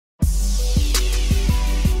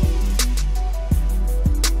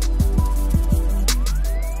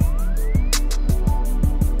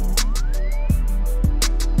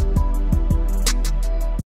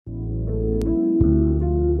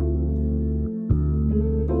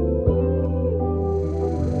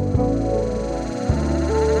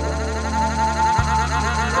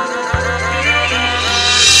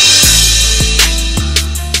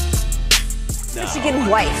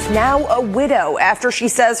now a widow after she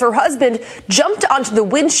says her husband jumped onto the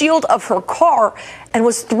windshield of her car and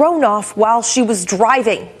was thrown off while she was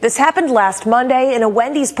driving. This happened last Monday in a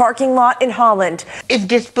Wendy's parking lot in Holland. In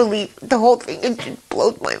disbelief, the whole thing, it just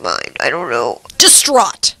blows my mind. I don't know.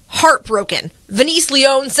 Distraught, heartbroken, Venice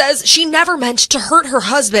Leone says she never meant to hurt her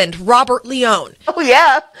husband, Robert Leone. Oh,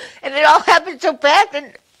 yeah. And it all happened so fast,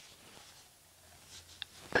 and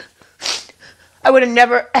I would have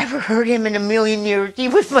never, ever hurt him in a million years. He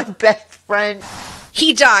was my best friend.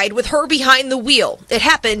 He died with her behind the wheel. It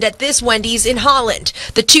happened at this Wendy's in Holland.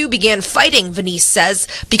 The two began fighting, Venice says,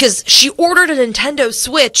 because she ordered a Nintendo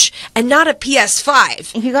Switch and not a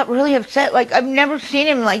PS5. He got really upset. Like, I've never seen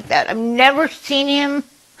him like that. I've never seen him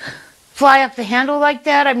fly off the handle like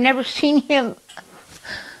that. I've never seen him.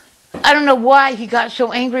 I don't know why he got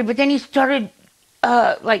so angry, but then he started,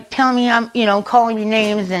 like, telling me calling me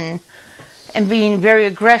names and being very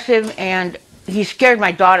aggressive, and he scared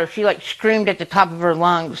my daughter. She, like, screamed at the top of her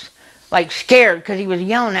lungs, like, scared because he was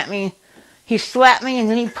yelling at me. He slapped me, and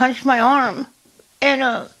then he punched my arm. And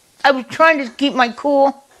I was trying to keep my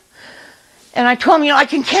cool. And I told him, I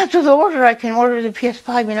can cancel the order. I can order the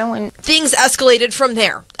PS5, and things escalated from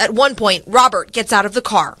there. At one point, Robert gets out of the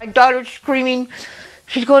car. My daughter's screaming.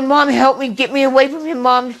 She's going, "Mom, help me. Get me away from him.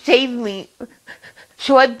 Mom, save me."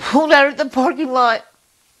 So I pulled out of the parking lot.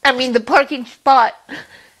 The parking spot.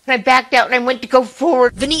 And I backed out and I went to go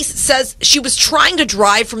forward. Venice says she was trying to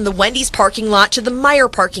drive from the Wendy's parking lot to the Meyer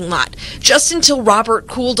parking lot, just until Robert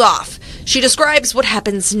cooled off. She describes what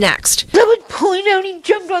happens next. I was pulling out, he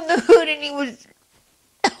jumped on the hood and he was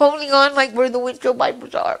holding on like where the windshield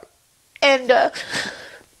wipers are. And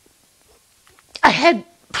I had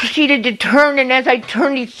proceeded to turn, and as I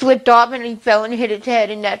turned he slipped off and he fell and hit his head,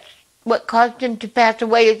 and that's what caused him to pass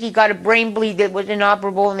away. Is he got a brain bleed that was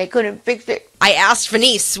inoperable and they couldn't fix it. I asked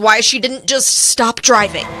Venice why she didn't just stop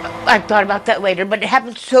driving. I thought about that later, but it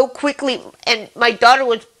happened so quickly, and my daughter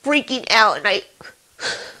was freaking out, and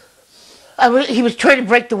he was trying to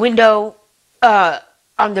break the window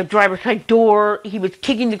on the driver's side door. He was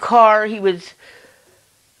kicking the car.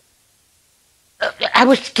 I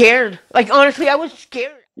was scared. Like, honestly, I was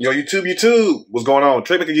scared. Yo, YouTube, what's going on?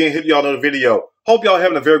 Trey back again, hit y'all another video. Hope y'all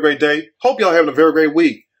having a very great day. Hope y'all having a very great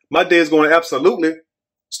week. My day is going absolutely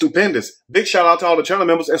stupendous. Big shout out to all the channel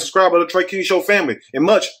members and subscribers of the Trey King Show family. And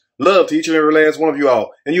much love to each and every last one of you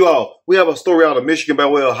all. And you all, we have a story out of Michigan by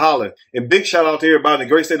way of Holland. And big shout out to everybody in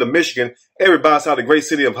the great state of Michigan, everybody outside the great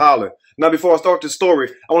city of Holland. Now, before I start this story,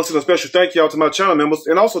 I want to send a special thank you out to my channel members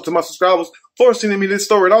and also to my subscribers for sending me this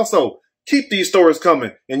story. And also, keep these stories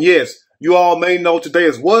coming. And yes, you all may know today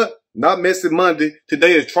is what? Not Messy Monday.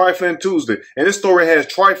 Today is Trifling Tuesday. And this story has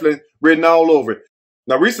trifling written all over it.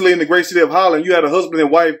 Now, recently in the great city of Holland, you had a husband and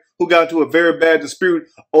wife who got into a very bad dispute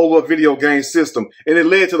over a video game system. And it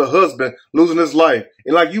led to the husband losing his life.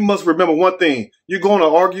 And like, you must remember one thing. You're going to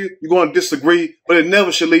argue, you're going to disagree, but it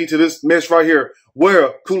never should lead to this mess right here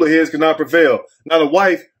where cooler heads cannot prevail. Now, the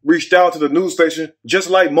wife reached out to the news station just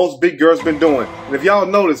like most big girls been doing. And if y'all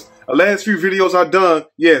notice, the last few videos I've done,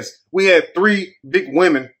 yes, we had 3 big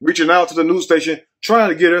women reaching out to the news station trying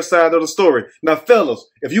to get their side of the story. Now, fellas,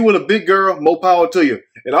 if you were a big girl, more power to you.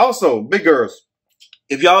 And also, big girls,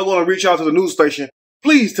 if y'all want to reach out to the news station,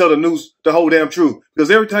 please tell the news the whole damn truth. Because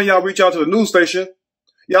every time y'all reach out to the news station,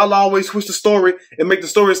 y'all always twist the story and make the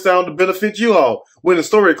story sound to benefit you all, when the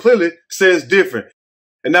story clearly says different.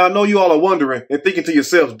 And now I know you all are wondering and thinking to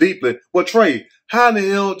yourselves deeply, well, Trey, how in the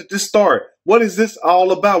hell did this start? What is this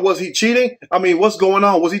all about? Was he cheating? What's going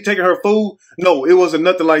on? Was he taking her food? No, it wasn't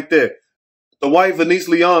nothing like that. The wife, Venice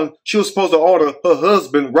Leone, she was supposed to order her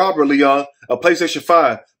husband, Robert Leone, a PlayStation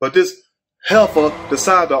 5. But this heifer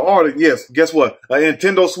decided to order, yes, guess what? A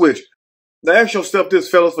Nintendo Switch. Now ask yourself this,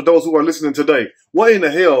 fellas, for those who are listening today. What in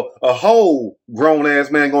the hell a whole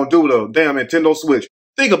grown-ass man gonna do with a damn Nintendo Switch?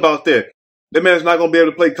 Think about that. That man's not going to be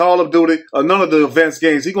able to play Call of Duty or none of the advanced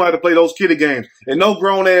games. He's going to have to play those kiddie games. And no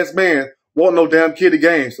grown-ass man want no damn kiddie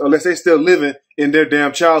games unless they still living in their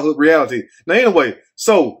damn childhood reality. Now, anyway,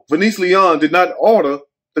 so Venice Leone did not order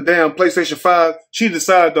the damn PlayStation 5. She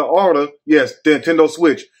decided to order, yes, the Nintendo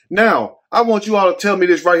Switch. Now, I want you all to tell me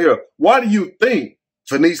this right here. Why do you think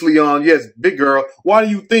Venice Leone, yes, big girl, why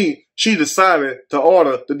do you think she decided to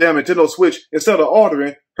order the damn Nintendo Switch instead of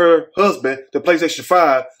ordering her husband the PlayStation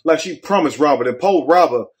 5 like she promised Robert and told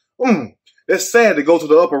Robert? That's sad to go to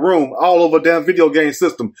the upper room all over a damn video game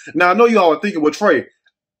system. Now, I know you all are thinking, well, Trey,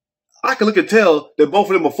 I can look and tell that both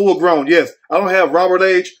of them are full grown. Yes, I don't have Robert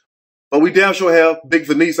age, but we damn sure have big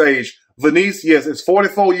Venice age. Venice, yes, is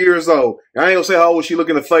 44 years old. And I ain't gonna say how old she look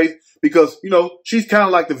in the face because, she's kind of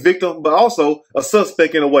like the victim, but also a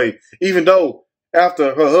suspect in a way. Even though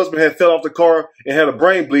after her husband had fell off the car and had a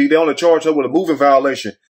brain bleed. They only charged her with a moving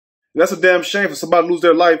violation. And that's a damn shame for somebody to lose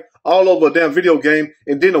their life all over a damn video game,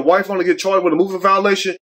 and then the wife only get charged with a moving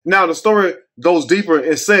violation. Now the story goes deeper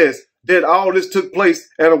and says that all this took place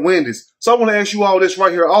at a Wendy's. So I want to ask you all this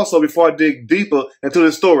right here also before I dig deeper into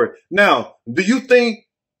this story. Now, do you think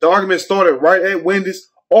the argument started right at Wendy's,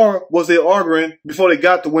 or was they arguing before they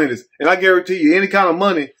got to Wendy's? And I guarantee you, any kind of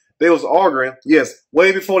money, they was arguing, yes,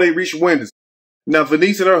 way before they reached Wendy's. Now,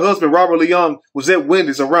 Venice and her husband, Robert Leung, was at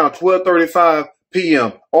Wendy's around 12:35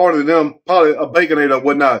 p.m., ordering them probably a Baconator or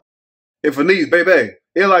whatnot. And Venice, baby,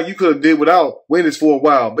 it's like you could have did without Wendy's for a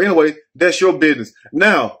while. But anyway, that's your business.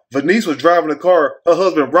 Now, Venice was driving the car. Her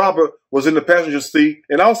husband, Robert, was in the passenger seat.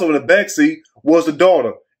 And also in the back seat was the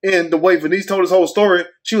daughter. And the way Venice told this whole story,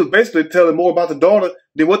 she was basically telling more about the daughter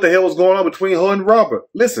than what the hell was going on between her and Robert.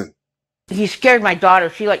 Listen. He scared my daughter.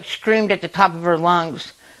 She like screamed at the top of her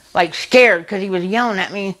lungs, like scared because he was yelling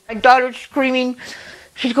at me. My daughter's screaming.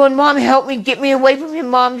 She's going, "Mom, help me. Get me away from him.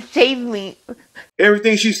 Mom, save me."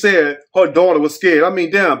 Everything she said, her daughter was scared. I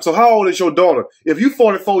mean, damn. So how old is your daughter? If you're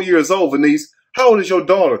 44 years old, Venice, how old is your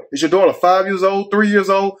daughter? Is your daughter 5 years old, 3 years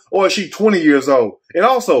old, or is she 20 years old? And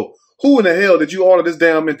also, who in the hell did you order this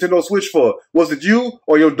damn Nintendo Switch for? Was it you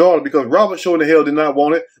or your daughter? Because Robert sure in the hell did not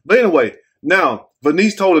want it. But anyway, now,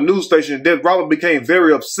 Venice told the news station that Robert became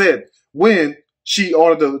very upset when she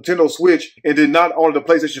ordered the Nintendo Switch and did not order the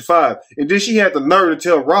PlayStation 5. And then she had the nerve to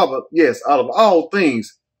tell Robert, yes, out of all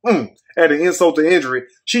things, adding insult to injury,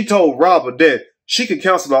 she told Robert that she could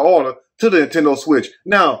cancel the order to the Nintendo Switch.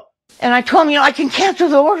 Now, and I told him, I can cancel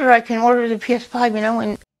the order. I can order the PS5,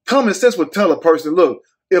 and common sense would tell a person, look,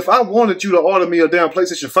 if I wanted you to order me a damn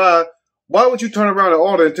PlayStation 5, why would you turn around and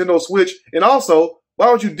order a Nintendo Switch? And also, why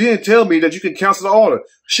would you then tell me that you can cancel the order?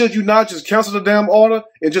 Should you not just cancel the damn order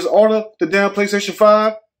and just order the damn PlayStation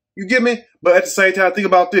 5? You get me? But at the same time, think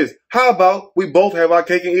about this. How about we both have our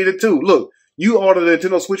cake and eat it too? Look, you order the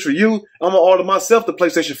Nintendo Switch for you. I'm going to order myself the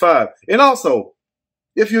PlayStation 5. And also,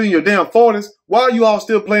 if you're in your damn 40s, why are you all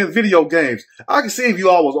still playing video games? I can see if you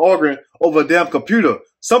all was arguing over a damn computer,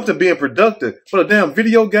 something being productive, for a damn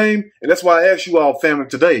video game. And that's why I asked you all, family,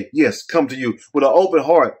 today, yes, come to you with an open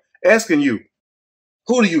heart, asking you,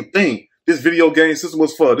 who do you think this video game system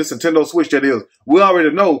was for? This Nintendo Switch, that is. We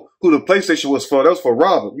already know who the PlayStation was for. That was for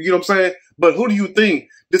Robert. You get what I'm saying? But who do you think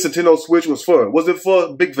this Nintendo Switch was for? Was it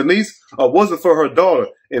for Big Venice or was it for her daughter?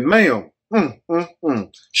 And ma'am,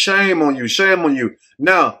 shame on you. Shame on you.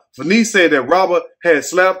 Now, Venice said that Robert had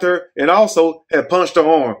slapped her and also had punched her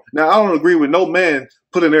arm. Now, I don't agree with no man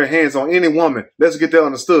putting their hands on any woman. Let's get that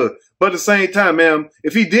understood. But at the same time, ma'am,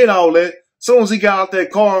 if he did all that, as soon as he got out that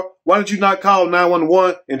car, why did you not call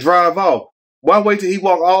 911 and drive off? Why wait till he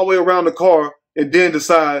walked all the way around the car and then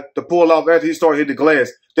decide to pull off after he started hitting the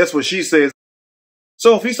glass? That's what she says.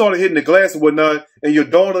 So if he started hitting the glass and whatnot, and your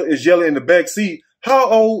daughter is yelling in the back seat, how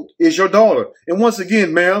old is your daughter? And once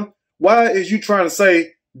again, ma'am, why is you trying to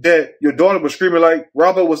say that your daughter was screaming like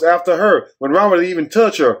Robert was after her when Robert didn't even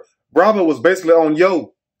touch her? Robert was basically on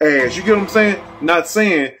your ass. You get what I'm saying? Not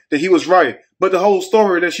saying that he was right. But the whole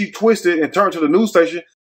story that she twisted and turned to the news station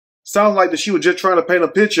sounds like that she was just trying to paint a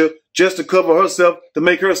picture just to cover herself, to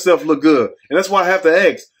make herself look good. And that's why I have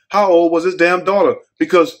to ask, how old was his damn daughter?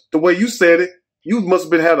 Because the way you said it, you must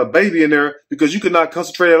have been had a baby in there because you could not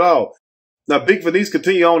concentrate at all. Now, Big Venice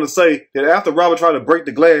continued on to say that after Robert tried to break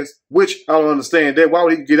the glass, which I don't understand that, why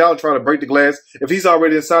would he get out and try to break the glass if he's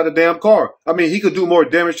already inside the damn car? I mean, he could do more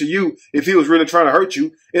damage to you if he was really trying to hurt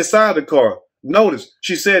you inside the car. Notice,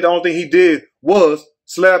 she said the only thing he did was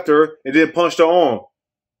slapped her and then punched her arm.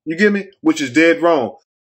 You get me? Which is dead wrong.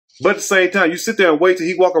 But at the same time, you sit there and wait till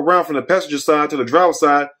he walk around from the passenger side to the driver's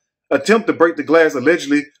side, attempt to break the glass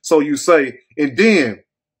allegedly, so you say, and then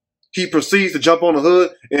he proceeds to jump on the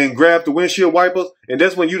hood and grab the windshield wipers, and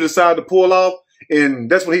that's when you decide to pull off, and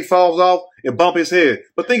that's when he falls off and bump his head.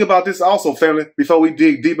 But think about this also, family, before we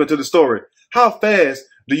dig deep into the story. How fast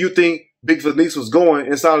do you think Big Venice was going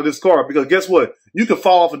inside of this car? Because guess what? You can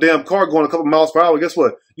fall off a damn car going a couple miles per hour. Guess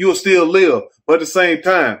what? You will still live. But at the same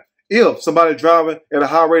time, if somebody's driving at a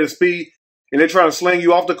high rate of speed and they're trying to sling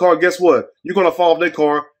you off the car, guess what? You're going to fall off their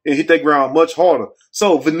car and hit that ground much harder.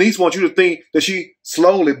 So Venice wants you to think that she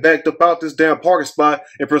slowly backed up out this damn parking spot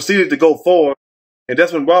and proceeded to go forward. And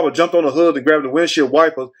that's when Robert jumped on the hood and grabbed the windshield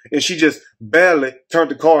wipers, and she just badly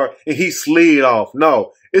turned the car and he slid off.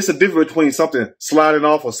 No, it's a difference between something sliding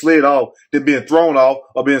off or slid off than being thrown off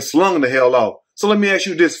or being slung the hell off. So let me ask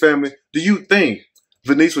you this, family. Do you think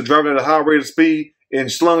Venice was driving at a high rate of speed and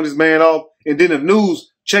slung this man off? And then the news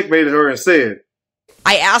checkmated her and said,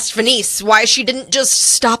 I asked Venice why she didn't just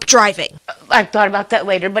stop driving. I thought about that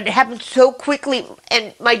later, but it happened so quickly,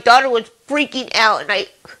 and my daughter was freaking out, and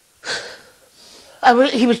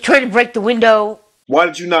he was trying to break the window. Why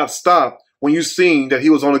did you not stop when you seen that he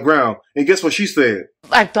was on the ground? And guess what she said?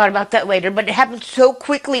 I thought about that later, but it happened so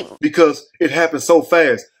quickly. Because it happened so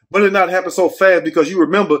fast. But it not happened so fast because you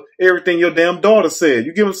remember everything your damn daughter said.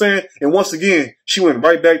 You get what I'm saying? And once again, she went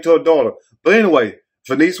right back to her daughter. But anyway,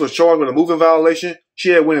 Venice was charged with a moving violation. She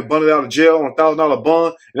had went and bundled out of jail on a $1,000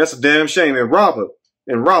 bond. And that's a damn shame. And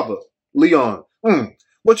Robert, Leon,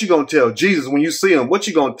 what you gonna tell Jesus when you see him? What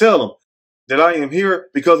you gonna tell him? That I am here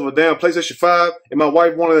because of a damn PlayStation 5 and my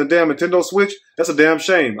wife wanted a damn Nintendo Switch? That's a damn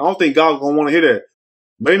shame. I don't think God's gonna want to hear that.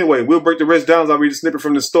 But anyway, we'll break the rest down as I read a snippet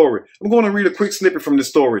from this story. I'm going to read a quick snippet from this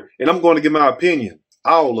story, and I'm going to give my opinion.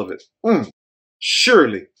 All of it.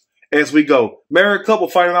 Surely, as we go. Married couple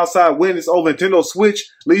fighting outside Wendy's over Nintendo Switch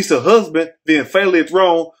leads to husband being fatally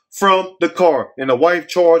thrown from the car, and the wife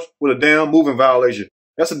charged with a damn moving violation.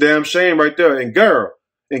 That's a damn shame right there. And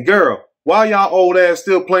girl, why y'all old ass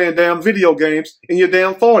still playing damn video games in your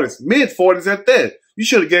damn 40s? Mid-40s at that. You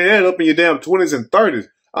should have gave that up in your damn 20s and 30s.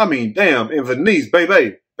 I mean, damn, and Venice,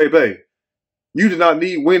 baby, you did not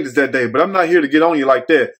need Wendy's that day, but I'm not here to get on you like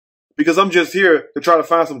that because I'm just here to try to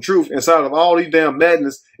find some truth inside of all these damn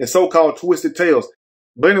madness and so-called twisted tales.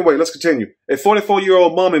 But anyway, let's continue. A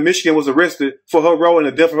 44-year-old mom in Michigan was arrested for her role in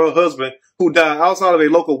the death of her husband, who died outside of a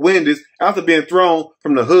local Wendy's after being thrown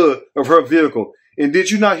from the hood of her vehicle. And did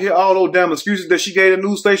you not hear all those damn excuses that she gave the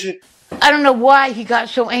news station? I don't know why he got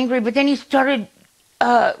so angry, but then he started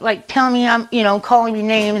like telling me calling me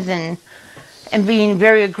names and being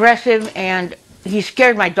very aggressive, and he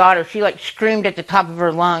scared my daughter. She like screamed at the top of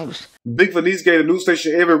her lungs. Big Venice gave the news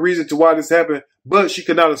station every reason to why this happened, but she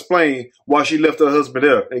could not explain why she left her husband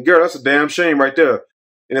there. And girl, that's a damn shame right there.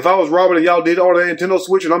 And if I was Robert and y'all did all that Nintendo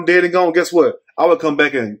Switch and I'm dead and gone, guess what? I would come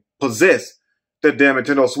back and possess that damn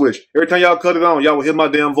Nintendo Switch. Every time y'all cut it on, y'all would hear my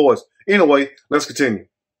damn voice. Anyway, let's continue.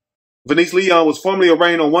 Venice Leon was formally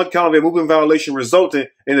arraigned on one count of a moving violation resulting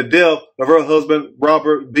in the death of her husband,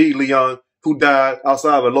 Robert B. Leon, who died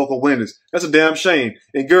outside of a local Wendy's. That's a damn shame.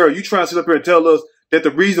 And girl, you trying to sit up here and tell us that the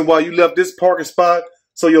reason why you left this parking spot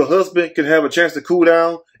so your husband can have a chance to cool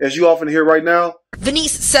down, as you often hear right now?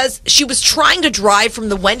 Venice says she was trying to drive from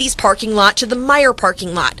the Wendy's parking lot to the Meijer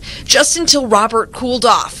parking lot just until Robert cooled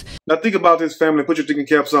off. Now think about this, family. Put your thinking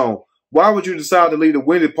caps on. Why would you decide to leave the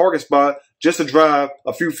Wendy's parking spot just to drive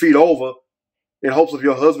a few feet over in hopes of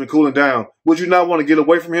your husband cooling down? Would you not want to get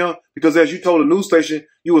away from him? Because as you told the news station,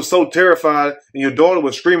 you were so terrified and your daughter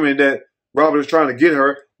was screaming that Robert is trying to get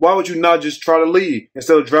her. Why would you not just try to leave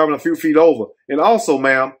instead of driving a few feet over? And also,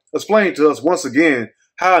 ma'am, explain to us once again,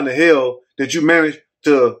 how in the hell did you manage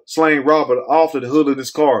to slang Robert off of the hood of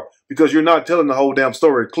this car? Because you're not telling the whole damn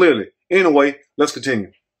story clearly. Anyway, let's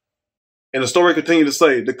continue. And the story continued to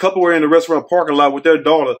say, the couple were in the restaurant parking lot with their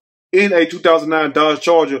daughter in a 2009 Dodge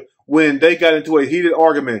Charger when they got into a heated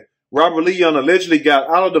argument. Robert Leon allegedly got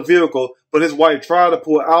out of the vehicle, but his wife tried to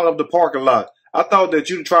pull out of the parking lot. I thought that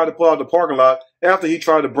you tried to pull out the parking lot after he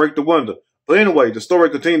tried to break the window. But anyway, the story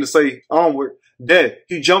continued to say onward that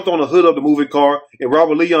he jumped on the hood of the moving car and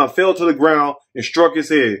Robert Leon fell to the ground and struck his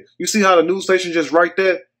head. You see how the news station just write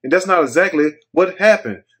that? And that's not exactly what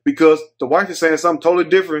happened, because the wife is saying something totally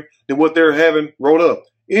different than what they're having wrote up.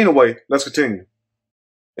 Anyway, let's continue.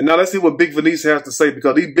 And now let's see what Big Venice has to say,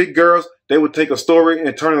 because these big girls, they would take a story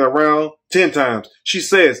and turn it around 10 times. She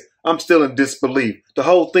says, I'm still in disbelief. The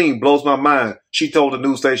whole thing blows my mind, she told the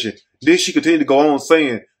news station. Then she continued to go on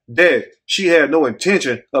saying that she had no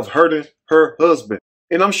intention of hurting her husband.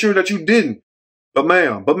 And I'm sure that you didn't. But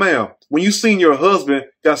ma'am, when you seen your husband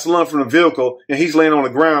got slung from the vehicle and he's laying on the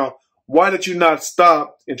ground, why did you not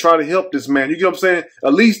stop and try to help this man? You get what I'm saying?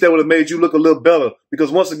 At least that would have made you look a little better.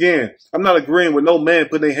 Because once again, I'm not agreeing with no man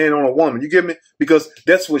putting their hand on a woman. You get me? Because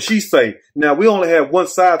that's what she say. Now, we only have one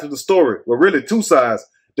side to the story. Well, really two sides.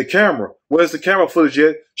 The camera. Where's the camera footage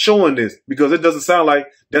yet showing this? Because it doesn't sound like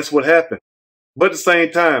that's what happened. But at the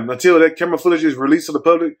same time, until that camera footage is released to the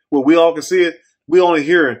public where we all can see it, we only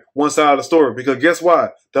hearing one side of the story. Because guess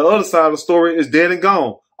what? The other side of the story is dead and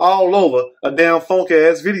gone. All over a damn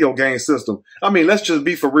funky-ass video game system. I mean, let's just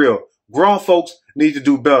be for real. Grown folks need to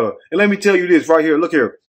do better. And let me tell you this right here. Look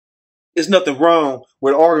here. It's nothing wrong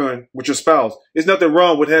with arguing with your spouse. It's nothing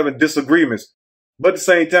wrong with having disagreements. But at the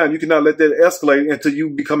same time, you cannot let that escalate until you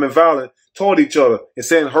becoming violent toward each other and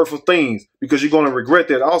saying hurtful things, because you're going to regret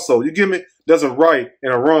that also. You get me? There's a right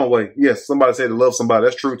and a wrong way. Yes, somebody said to love somebody.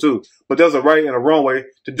 That's true too. But there's a right and a wrong way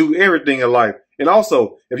to do everything in life. And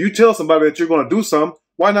also, if you tell somebody that you're going to do something,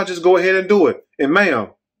 why not just go ahead and do it? And ma'am,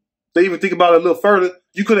 to even think about it a little further,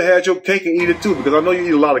 you could have had your cake and eat it too, because I know you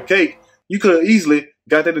eat a lot of cake. You could have easily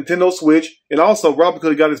got that Nintendo Switch, and also Robert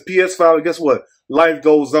could have got his PS5, and guess what? Life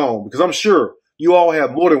goes on, because I'm sure you all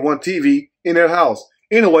have more than one TV in that house.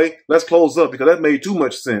 Anyway, let's close up, because that made too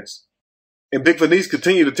much sense. And Big Vanice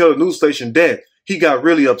continued to tell the news station that he got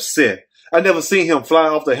really upset. I never seen him fly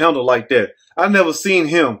off the handle like that. I never seen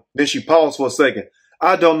him. Then she paused for a second.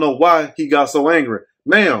 I don't know why he got so angry.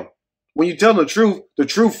 Ma'am, when you tell the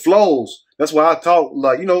truth flows. That's why I talk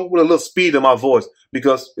like, with a little speed in my voice,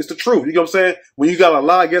 because it's the truth. You know what I'm saying? When you got to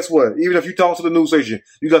lie, guess what? Even if you talk to the news station,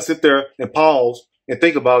 you got to sit there and pause and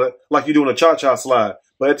think about it like you're doing a cha-cha slide.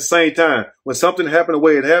 But at the same time, when something happened the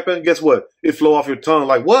way it happened, guess what? It flow off your tongue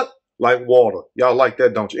like what? Like water. Y'all like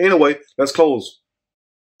that, don't you? Anyway, let's close.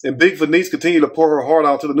 And Big Vanice continued to pour her heart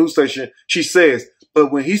out to the news station. She says,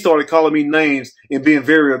 but when he started calling me names and being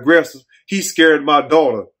very aggressive, he scared my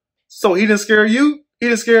daughter. So he didn't scare you? He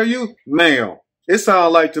didn't scare you? Ma'am, it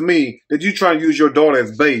sounds like to me that you trying to use your daughter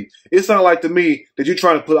as bait. It sounds like to me that you're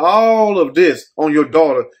trying to put all of this on your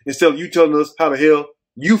daughter instead of you telling us how the hell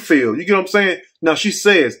you feel. You get what I'm saying? Now she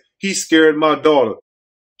says, he scared my daughter.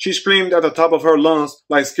 She screamed at the top of her lungs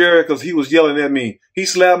like scared because he was yelling at me. He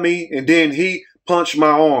slapped me and then he punched my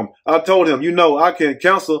arm. I told him, I can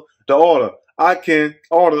cancel the order. I can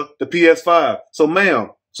order the PS5. So ma'am,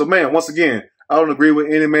 once again, I don't agree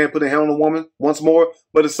with any man putting a hand on a woman once more.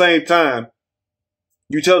 But at the same time,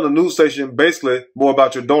 you tell the news station basically more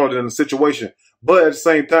about your daughter than the situation. But at the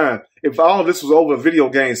same time, if all of this was over a video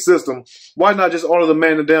game system, why not just order the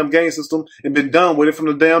man the damn game system and been done with it from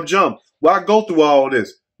the damn jump? Why go through all of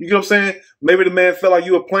this? You get what I'm saying? Maybe the man felt like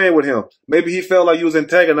you were playing with him. Maybe he felt like you was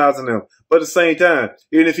antagonizing him. But at the same time,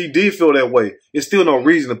 even if he did feel that way, it's still no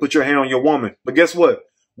reason to put your hand on your woman. But guess what?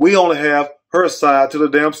 We only have her side to the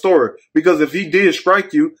damn story. Because if he did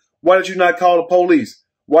strike you, why did you not call the police?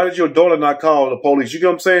 Why did your daughter not call the police? You get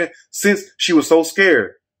what I'm saying? Since she was so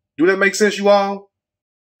scared. Do that make sense, you all?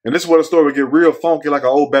 And this is where the story would get real funky like an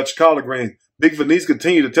old batch of collard greens. Big Vanice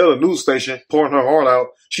continued to tell the news station, pouring her heart out.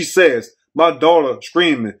 She says, my daughter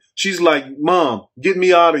screaming. She's like, Mom, get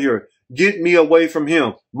me out of here. Get me away from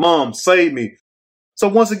him. Mom, save me. So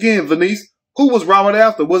once again, Vanice, who was Robert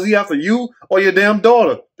after? Was he after you or your damn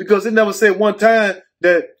daughter? Because it never said one time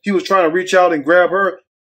that he was trying to reach out and grab her.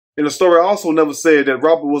 And the story also never said that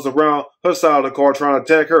Robert was around her side of the car trying to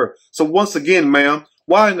attack her. So once again, ma'am,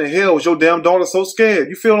 why in the hell was your damn daughter so scared?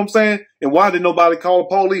 You feel what I'm saying? And why did nobody call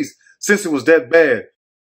the police since it was that bad?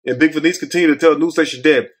 And Big Vanice continued to tell the news station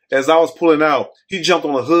that as I was pulling out, he jumped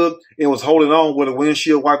on the hood and was holding on where the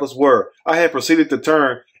windshield wipers were. I had proceeded to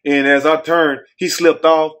turn, and as I turned, he slipped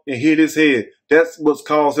off and hit his head. That's what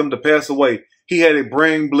caused him to pass away. He had a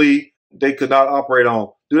brain bleed they could not operate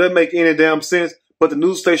on. Do that make any damn sense? But the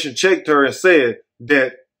news station checked her and said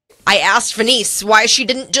that I asked Vanice why she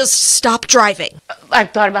didn't just stop driving. I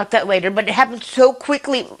thought about that later, but it happened so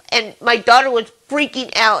quickly, and my daughter was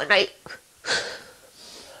freaking out, and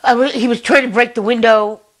he was trying to break the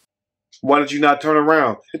window. Why did you not turn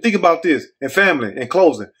around? And think about this, and family, in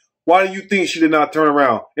closing. Why do you think she did not turn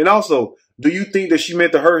around? And also, do you think that she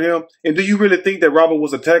meant to hurt him? And do you really think that Robert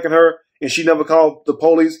was attacking her and she never called the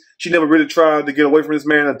police? She never really tried to get away from this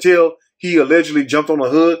man until he allegedly jumped on the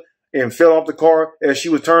hood and fell off the car as she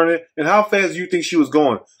was turning. And how fast do you think she was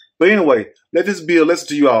going? But anyway, let this be a lesson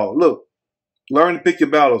to you all. Look, learn to pick your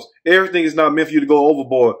battles. Everything is not meant for you to go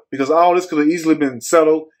overboard, because all this could have easily been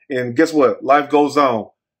settled. And guess what? Life goes on.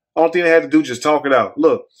 All thing they had to do is just talk it out.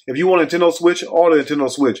 Look, if you want a Nintendo Switch, order a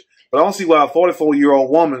Nintendo Switch. But I don't see why a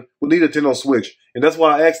 44-year-old woman would need a Nintendo Switch. And that's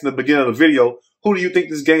why I asked in the beginning of the video, who do you think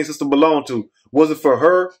this game system belonged to? Was it for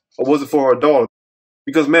her or was it for her daughter?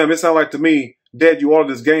 Because, ma'am, it sounds like to me, Dad, you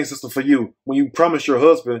ordered this game system for you when you promised your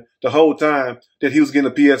husband the whole time that he was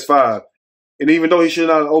getting a PS5. And even though he should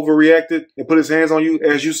not have overreacted and put his hands on you,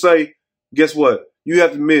 as you say, guess what? You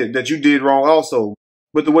have to admit that you did wrong also.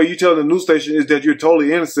 But the way you tell the news station is that you're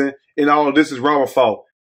totally innocent and all of this is Robert's fault.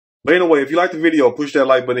 But anyway, if you like the video, push that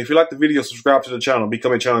like button. If you like the video, subscribe to the channel,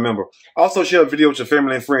 become a channel member. Also share the video with your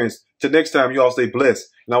family and friends. Till next time, you all stay blessed.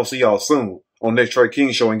 And I will see y'all soon on next Trey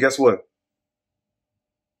King Show. And guess what?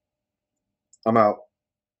 I'm out.